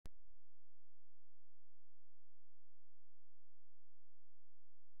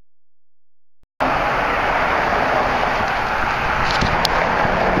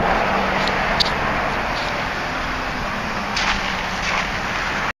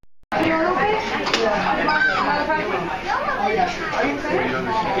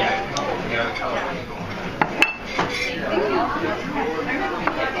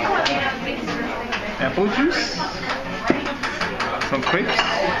Apple juice, some crepes.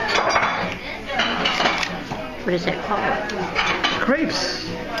 What is that called? Crepes.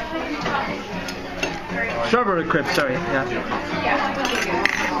 Strawberry crepes, sorry. Yeah.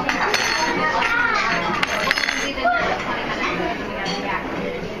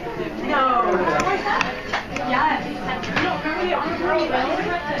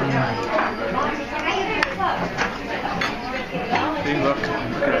 They look good.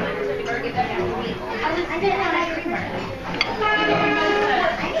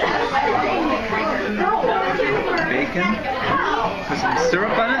 Bacon. Put some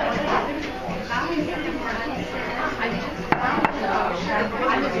syrup on it.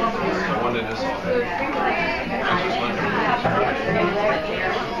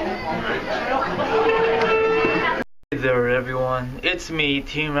 Hey there everyone, it's me,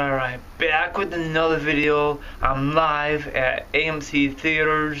 Team RI, back with another video. I'm live at AMC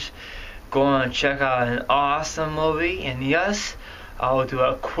Theaters, going to check out an awesome movie, and yes, I'll do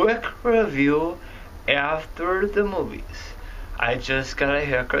a quick review after the movies. I just got a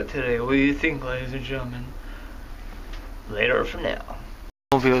haircut today. What do you think, ladies and gentlemen? Later from now.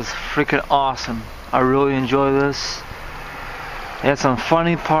 The movie was freaking awesome. I really enjoyed this. It had some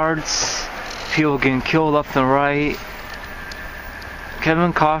funny parts, people getting killed left and right.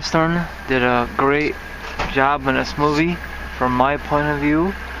 Kevin Costner did a great job in this movie from my point of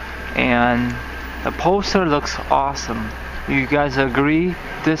view, and the poster looks awesome. You guys agree?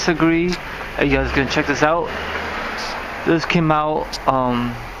 Disagree? Are you guys gonna check this out? This came out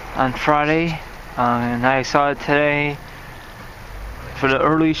on Friday, and I saw it today. For the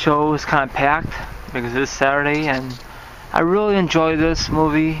early show, it was kind of packed because it's Saturday, and I really enjoyed this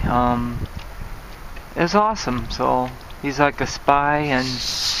movie. It's awesome. So he's like a spy and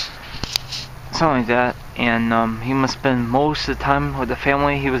something like that, and he must spend most of the time with the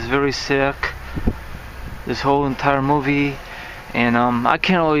family. He was very sick this whole entire movie, and I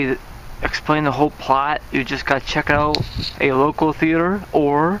can't really explain the whole plot. You just gotta check out a local theater,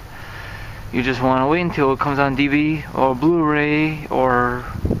 or you just want to wait until it comes on DVD or Blu-ray, or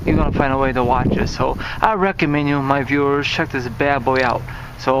you're gonna find a way to watch it. So I recommend you, my viewers, check this bad boy out.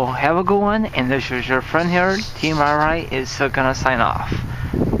 So have a good one, and this is your friend here, Team RI, is gonna sign off.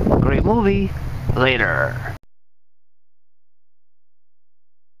 Great movie. Later.